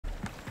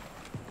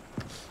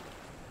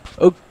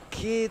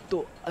Okay,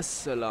 तो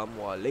अस्सलाम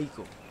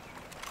वालेकुम.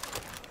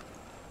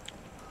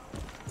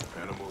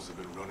 Animals have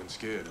been running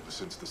scared ever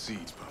since the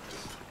seeds popped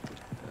up.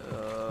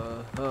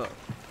 हाँ.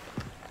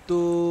 तो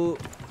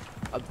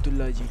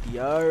अब्दुल्ला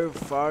GTR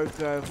फार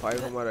क्राई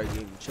 5 हमारा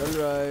गेम चल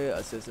रहा है.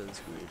 असैसिन्स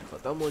क्रीड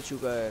ख़त्म हो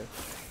चुका है.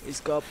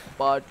 इसका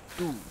पार्ट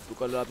 2. तो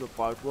कल रात में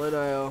पार्ट 1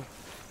 आया.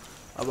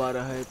 अब आ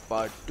रहा है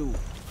पार्ट 2.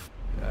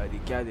 यार ये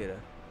क्या दे रहा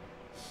है?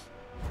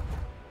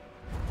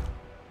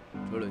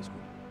 छोड़ो इसको.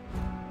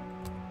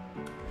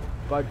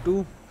 पार्ट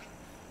 2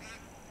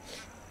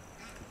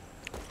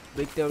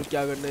 देखते हैं हम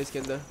क्या करना है इसके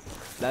अंदर.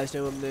 लास्ट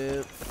टाइम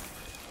हमने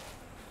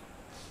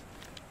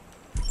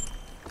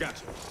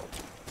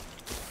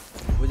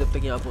वो जब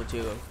तक यहाँ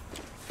पहुँचेगा.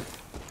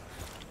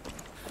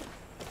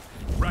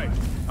 Right,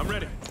 I'm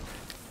ready.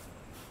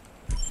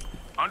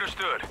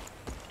 Understood.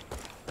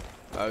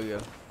 आ गया.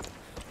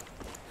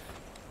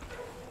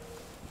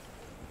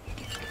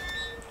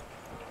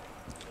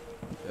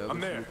 I'm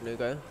there. लूटने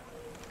का है.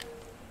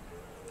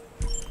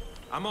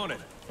 I'm on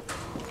it.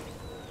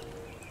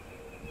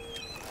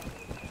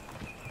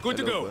 Good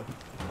to go.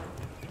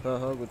 हाँ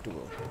हाँ good to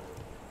go.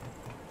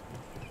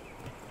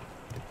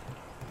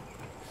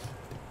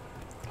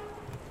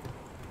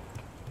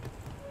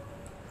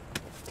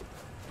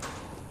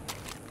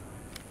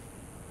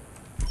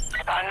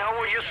 I know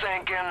what you're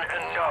thinking,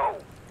 and no.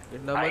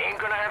 I ain't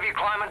gonna have you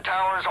climbing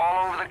towers all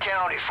over the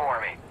county for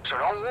me, so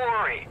don't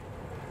worry.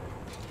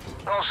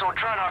 Also,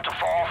 try not to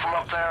fall from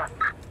up there.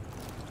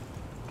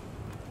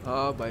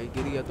 हाँ भाई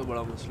गिर गया तो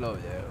बड़ा मसला हो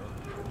जाएगा.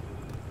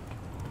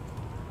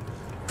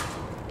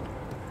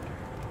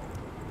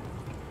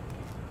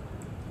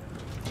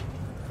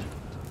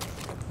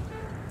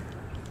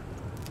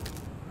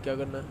 क्या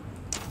करना है?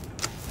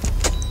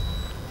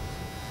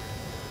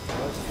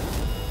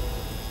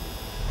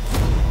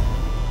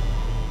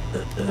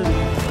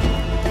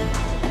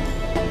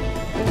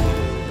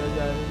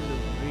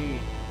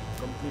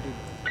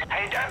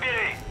 Hey,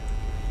 deputy.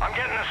 I'm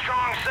getting a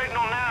strong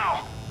signal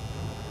now.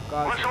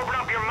 Let's open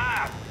up your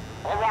map.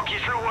 I'll walk you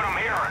through what I'm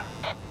hearing.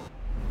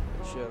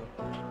 Sure.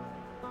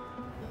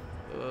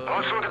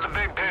 Let's look at the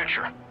big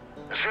picture.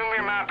 Zoom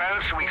your map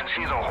out so we can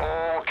see the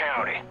whole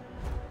county.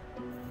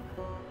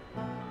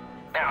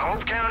 Now,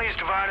 Hope County is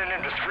divided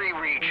into 3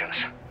 regions.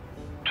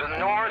 To the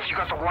north, you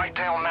got the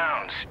Whitetail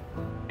Mountains.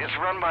 It's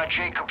run by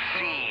Jacob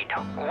Seed,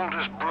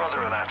 oldest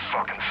brother of that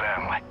fucking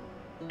family.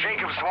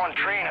 Jacob's the one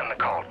training the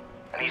cult,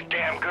 and he's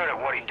damn good at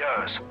what he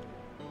does.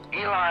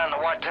 Eli and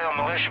the Whitetail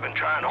Militia have been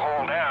trying to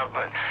hold out,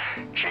 but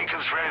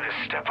Jacob's ready to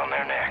step on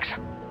their necks.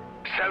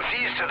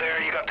 Southeast of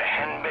there, you got the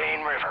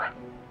Henbane River.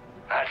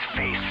 That's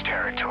Faith's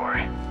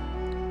territory.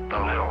 The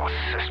little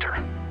sister.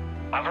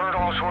 I've heard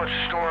all sorts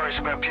of stories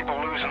about people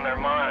losing their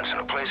minds in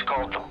a place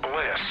called the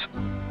Bliss.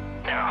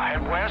 Now,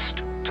 head west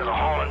to the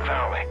Holland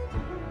Valley.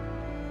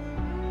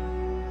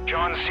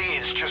 Jhon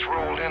Seeds just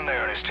rolled in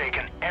there and has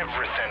taken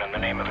everything in the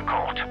name of the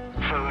cult.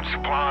 Food,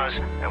 supplies,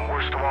 and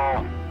worst of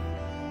all,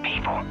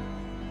 people.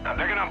 Now,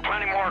 they're gonna have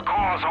plenty more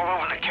calls all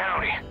over the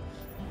county.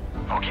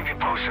 I'll keep you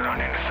posted on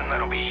anything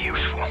that'll be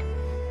useful.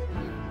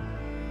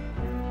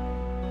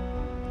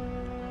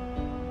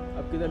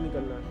 अब किधर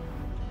निकलना है?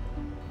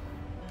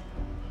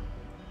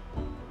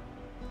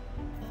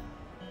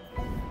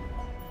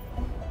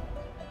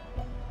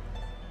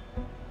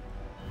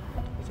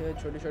 अच्छा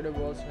छोटे-छोटे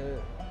boss हैं.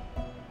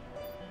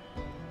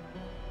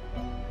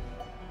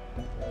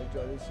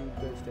 Johnny seed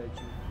का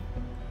statue.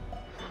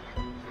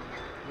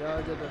 यहाँ आ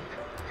जाता.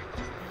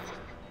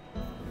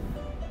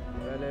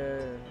 पहले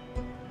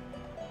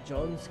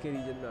जॉन्स के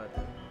रीजन में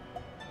आता है.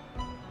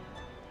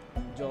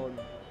 जॉन.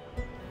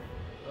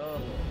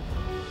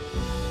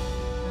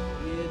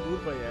 ये दूर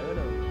पड़ जाएगा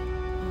ना.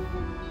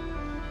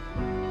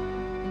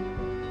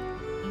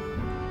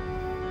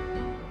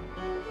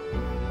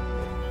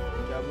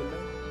 क्या बोल रहा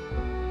है?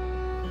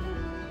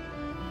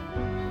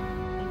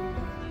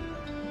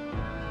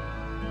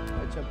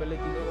 अच्छा पहले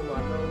तीनों को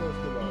मारना होगा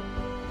उसके बाद.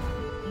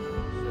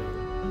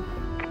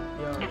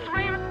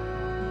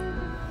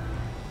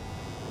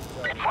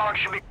 Fog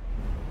should be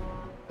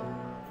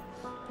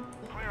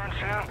clearing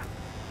soon,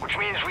 which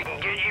means we can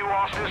get you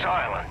off this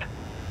island.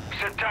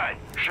 Sit tight.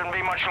 Shouldn't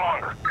be much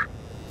longer.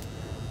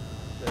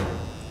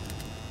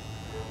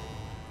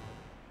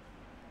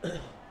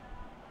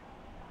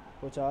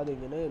 पहुंचा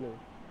देंगे ना ये लोग.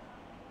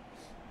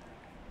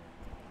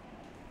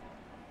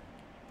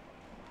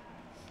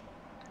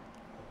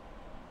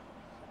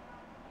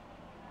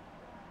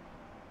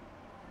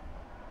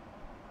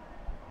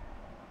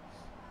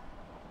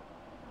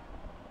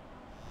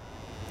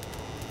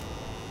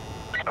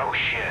 Oh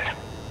shit.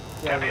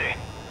 Deputy,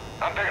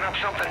 I'm picking up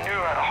something new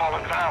out of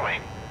Holland Valley.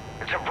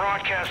 It's a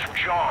broadcast from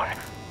Jhon.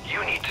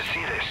 You need to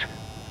see this.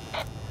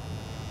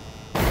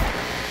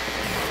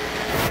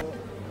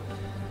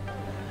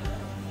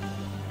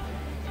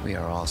 We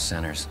are all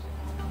sinners.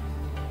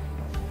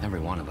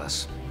 Every one of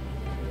us.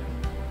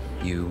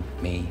 You,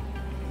 me.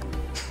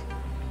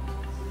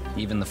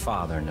 Even the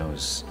Father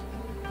knows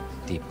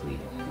deeply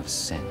of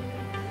sin.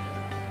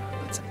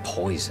 It's a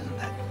poison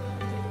that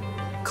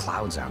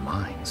clouds our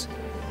minds.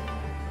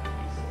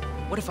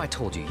 What if I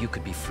told you you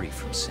could be free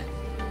from sin?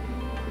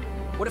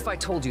 What if I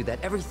told you that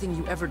everything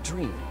you ever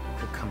dreamed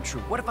could come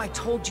true? What if I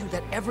told you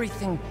that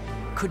everything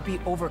could be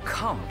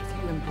overcome if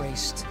you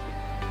embraced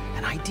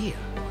an idea?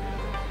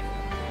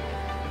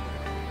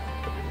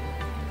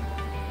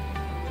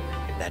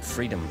 That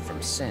freedom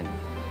from sin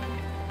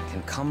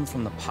can come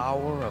from the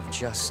power of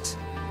just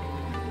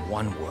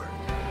one word.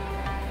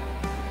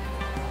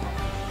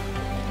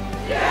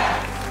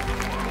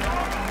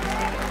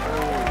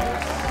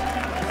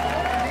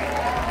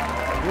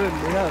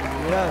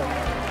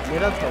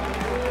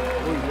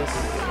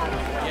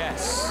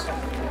 Yes.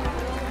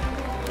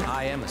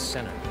 I am a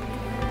sinner.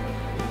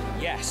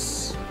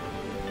 Yes.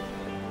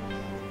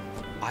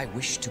 I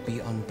wish to be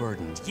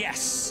unburdened.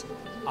 Yes.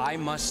 I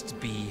must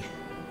be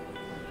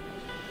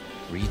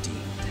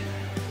redeemed.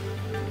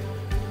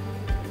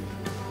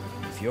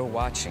 If you're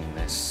watching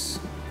this,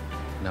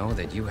 know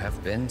that you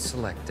have been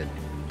selected.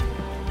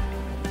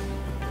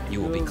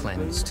 You will be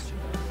cleansed.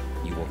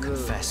 You will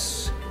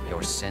confess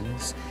your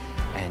sins,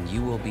 and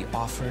you will be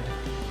offered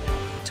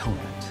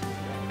atonement.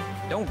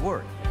 Don't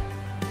worry.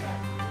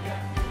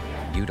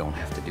 You don't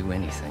have to do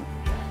anything.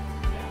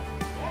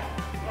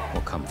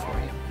 We'll come for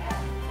you.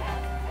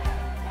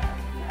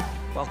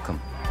 Welcome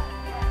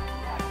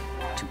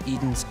to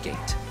Eden's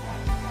Gate.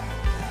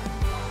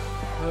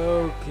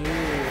 Okay,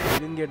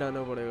 Eden Gate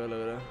आना पड़ेगा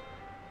लग रहा है.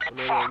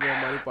 ये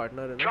हमारी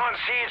partner है ना. Jhon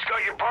C's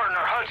got your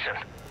partner Hudson.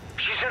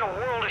 She's in a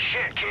world of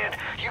shit, kid.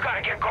 You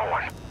gotta get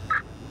going.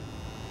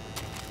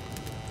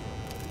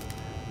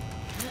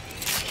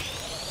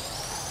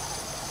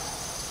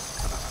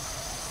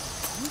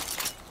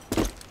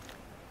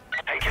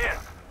 Hey, kid.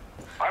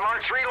 I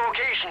marked 3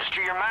 locations to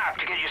your map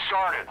to get you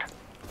started.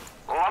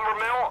 The lumber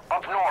mill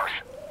up north,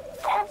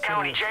 the Hope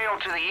County Jail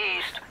to the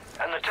east,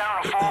 and the town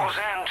of Falls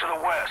End to the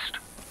west.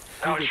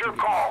 Now, it's your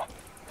call,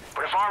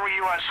 but if I were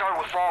you, I'd start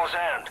with Falls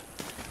End.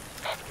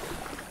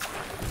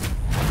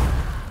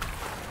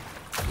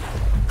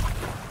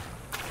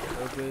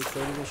 Okay,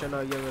 story mission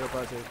आ गया मेरे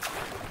पास एक.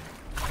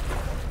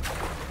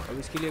 अब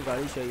इसके लिए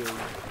गाड़ी चाहिए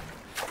होगी.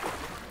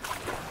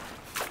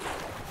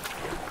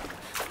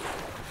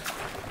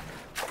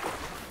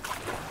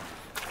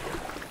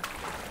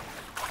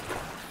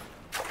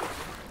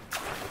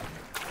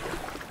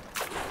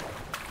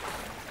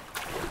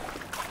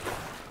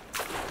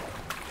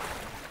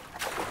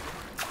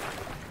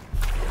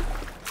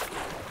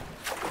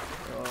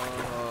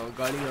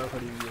 गाड़ी यहाँ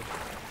खड़ी हुई है.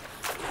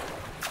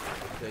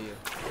 सही है.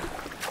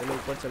 चलो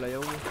ऊपर चला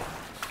जाऊँगा.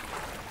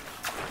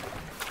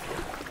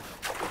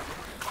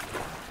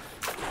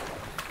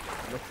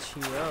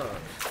 मच्छियाँ.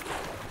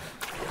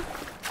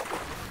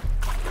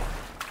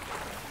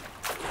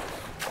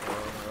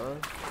 हाँ.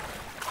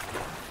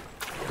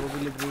 वो भी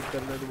लिब्रेट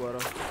करना है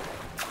दोबारा.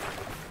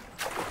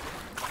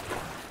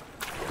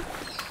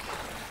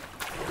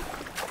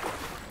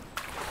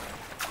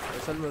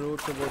 असल में रोड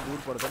से बहुत दूर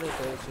पड़ता है ना,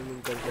 तो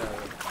स्विमिंग करके आ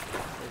गए.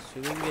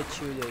 स्विमिंग भी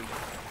अच्छी हो जाएगी.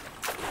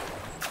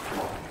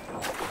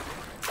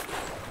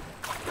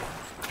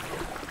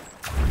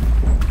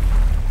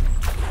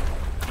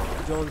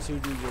 जॉन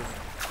सिटी जो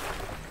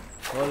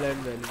Holland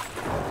valley.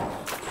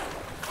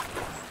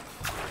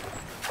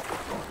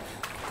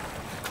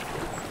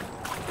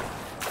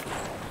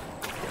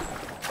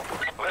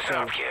 Listen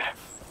up, kid.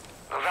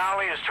 The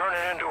valley is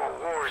turning into a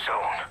war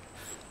zone.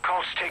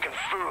 Cults taking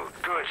food,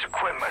 goods,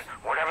 equipment,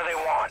 whatever they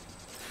want.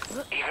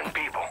 Even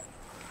people.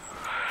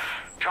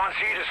 Jhon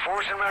C is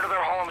forcing them out of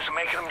their homes and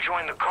making them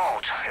join the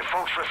cult. If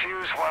folks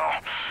refuse, well,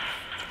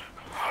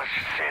 let's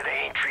just say they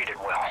ain't treated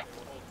well.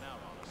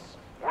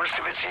 Worst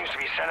of it seems to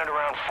be centered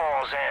around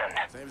Falls End,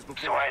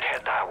 so I'd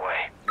head that way.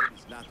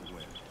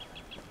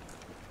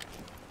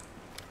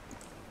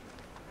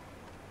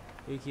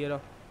 एक ये रहा.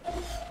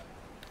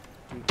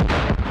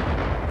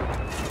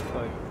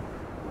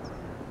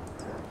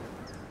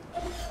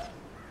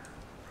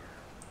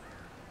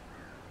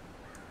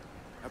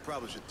 I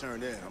probably should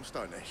turn in. I'm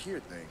starting to hear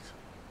things.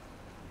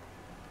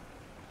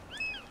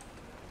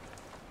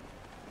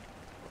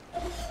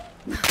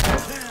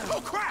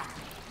 Oh crap!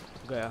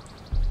 गया.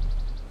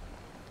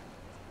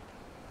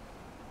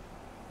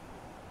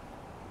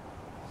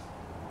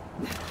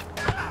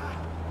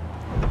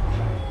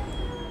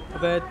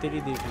 अबे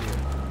तेरी देख लिया.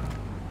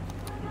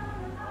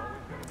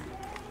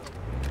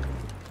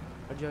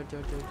 अच्छा.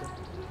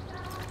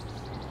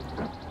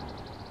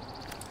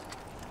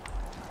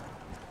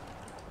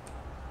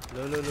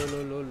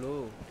 लो.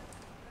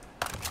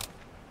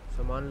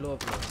 सामान लो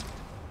अपना.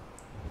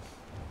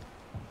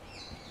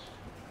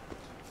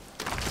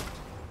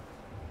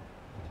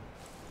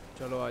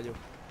 चलो आ जाओ.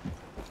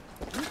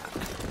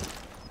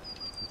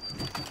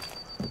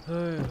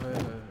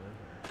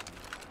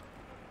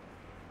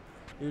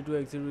 E to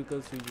exit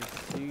vehicle seat.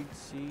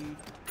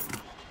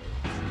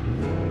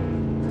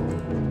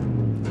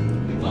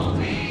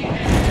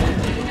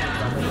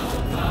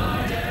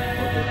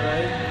 Auto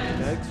drive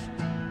next.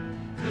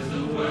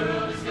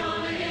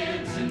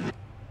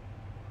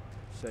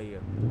 सही है.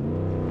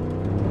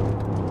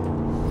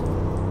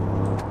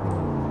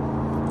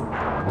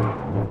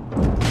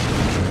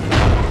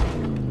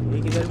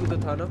 एक इधर भी तो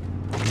था ना,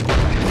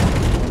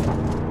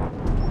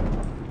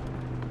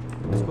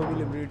 इसको भी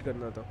लिबरेट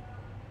करना था।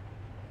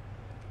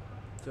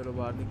 चलो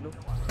बाहर निकलो।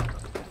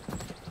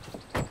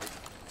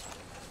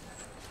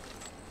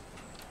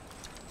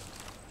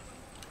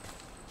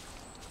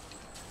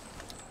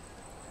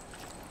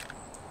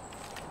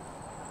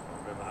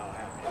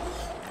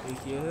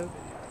 एक ये है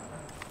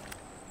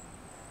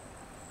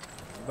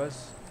बस।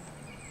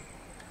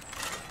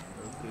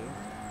 ओके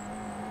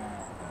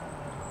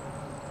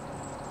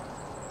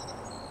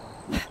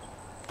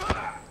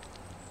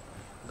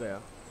गया।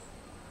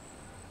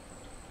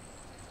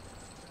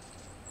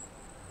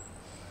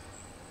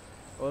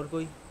 और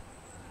कोई?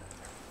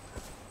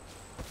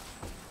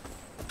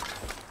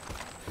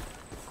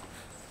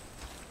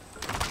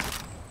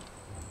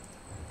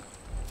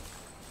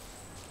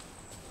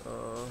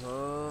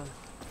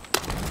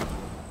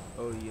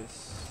 Oh yes,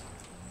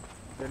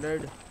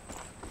 grenade.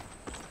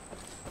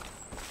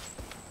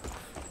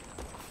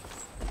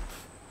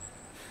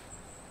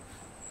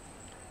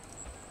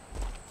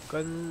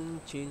 Gun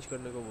change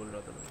करने को बोल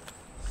रहा था मैं,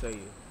 सही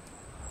है।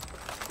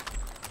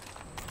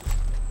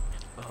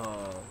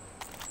 हाँ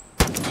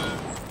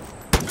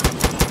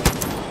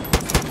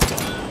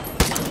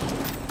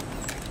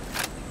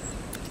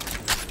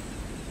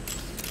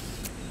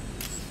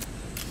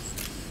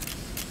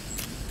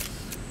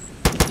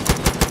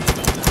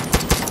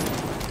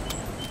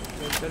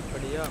चल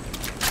बढ़िया।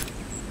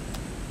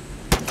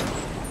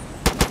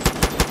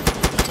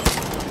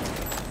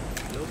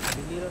 लोग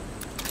खड़ी नहीं रहा।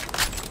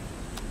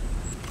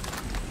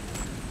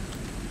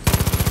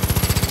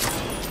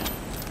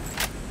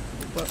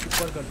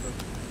 ऊपर कर दो।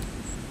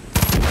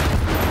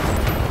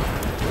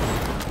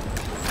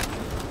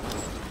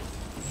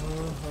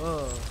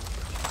 हाँ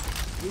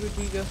ये भी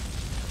ठीक है।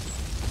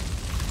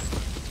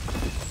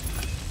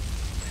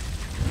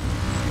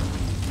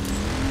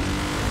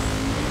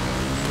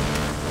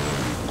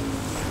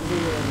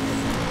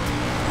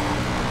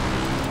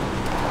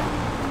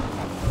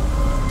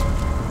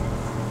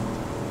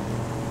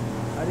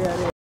 अरे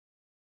अरे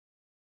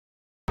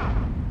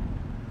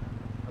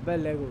अबे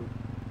लेगो।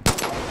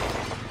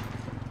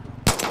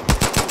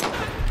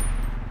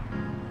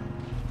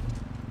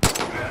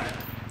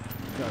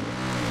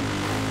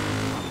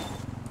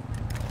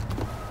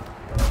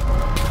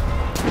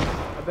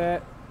 अबे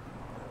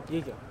ये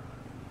क्या?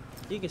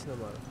 ये किसने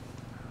मारा?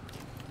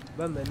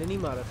 अबे मैंने नहीं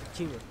मारा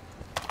सच्ची में।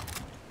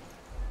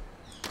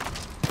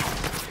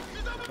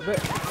 अबे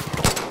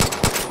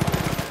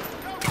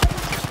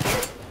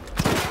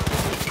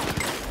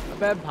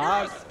अबे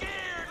भाग।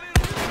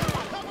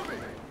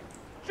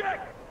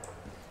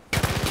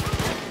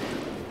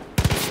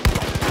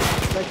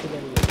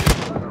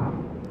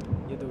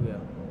 ये तो गया।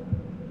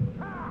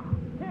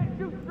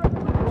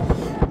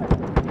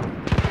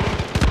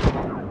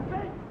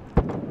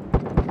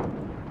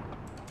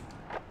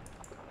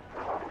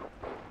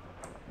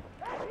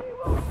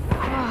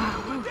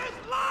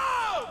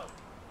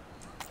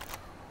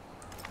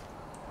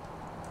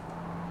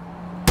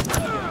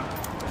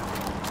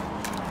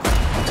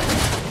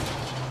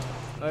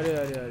 अरे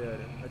अरे अरे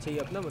अरे, अच्छा ये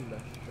अपना बंदा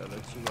है, चलो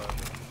अच्छी बात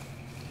है।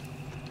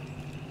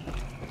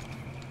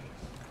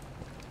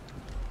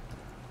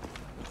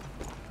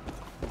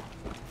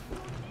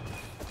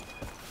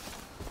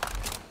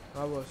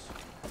 हाँ बॉस,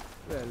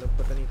 ये लोग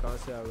पता नहीं कहाँ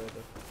से आ गए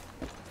थे।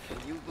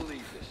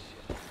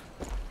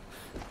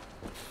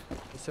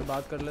 इससे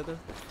बात कर लेते।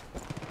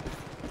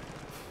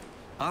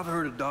 I've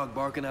heard a dog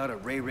barking out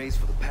at Ray Rays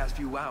for the past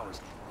few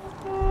hours.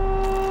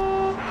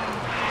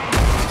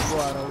 वो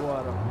आ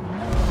रहा